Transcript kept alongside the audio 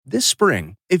This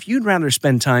spring, if you'd rather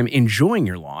spend time enjoying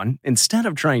your lawn instead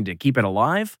of trying to keep it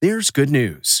alive, there's good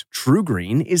news.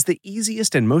 TruGreen is the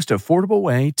easiest and most affordable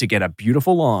way to get a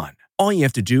beautiful lawn. All you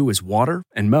have to do is water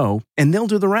and mow, and they'll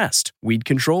do the rest. Weed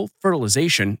control,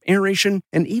 fertilization, aeration,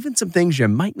 and even some things you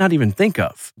might not even think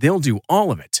of. They'll do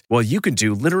all of it, while you can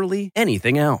do literally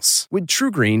anything else. With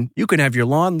TruGreen, you can have your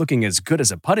lawn looking as good as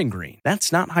a putting green.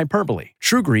 That's not hyperbole.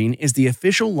 TruGreen is the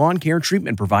official lawn care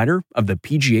treatment provider of the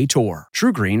PGA Tour.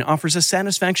 TruGreen offers a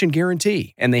satisfaction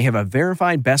guarantee, and they have a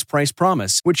verified best price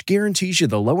promise, which guarantees you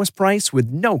the lowest price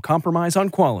with no compromise on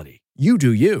quality. You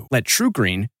do you. Let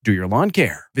TruGreen do your lawn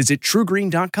care. Visit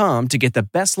TruGreen.com to get the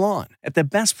best lawn at the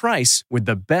best price with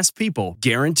the best people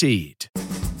guaranteed.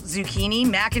 Zucchini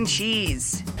mac and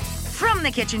cheese. From the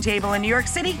kitchen table in New York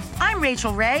City, I'm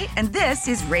Rachel Ray, and this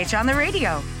is Rach on the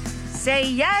Radio. Say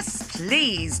yes,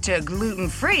 please, to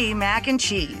gluten-free mac and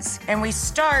cheese. And we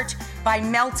start by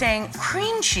melting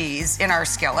cream cheese in our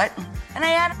skillet, and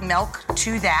I add milk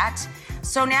to that.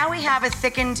 So now we have a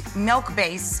thickened milk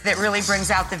base that really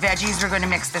brings out the veggies we're going to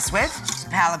mix this with.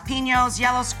 Jalapenos,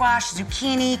 yellow squash,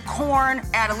 zucchini, corn.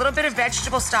 Add a little bit of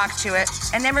vegetable stock to it.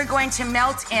 And then we're going to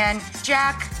melt in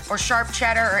jack or sharp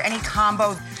cheddar or any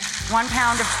combo. 1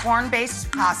 pound of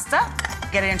corn-based pasta.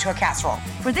 Get it into a casserole.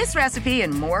 For this recipe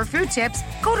and more food tips,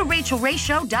 go to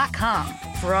RachelRayShow.com.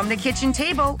 From the kitchen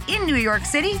table in New York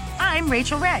City, I'm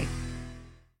Rachel Ray.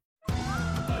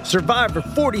 Survivor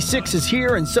 46 is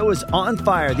here, and so is On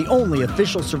Fire, the only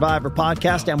official Survivor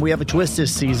podcast, and we have a twist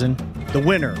this season. The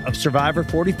winner of Survivor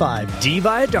 45, Dee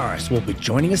Valladares, will be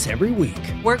joining us every week.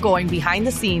 We're going behind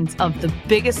the scenes of the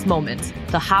biggest moments,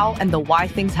 the how and the why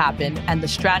things happen, and the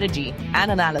strategy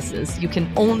and analysis you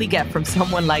can only get from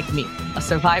someone like me, a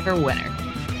Survivor winner.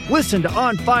 Listen to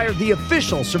On Fire, the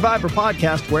official Survivor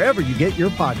podcast, wherever you get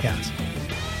your podcasts.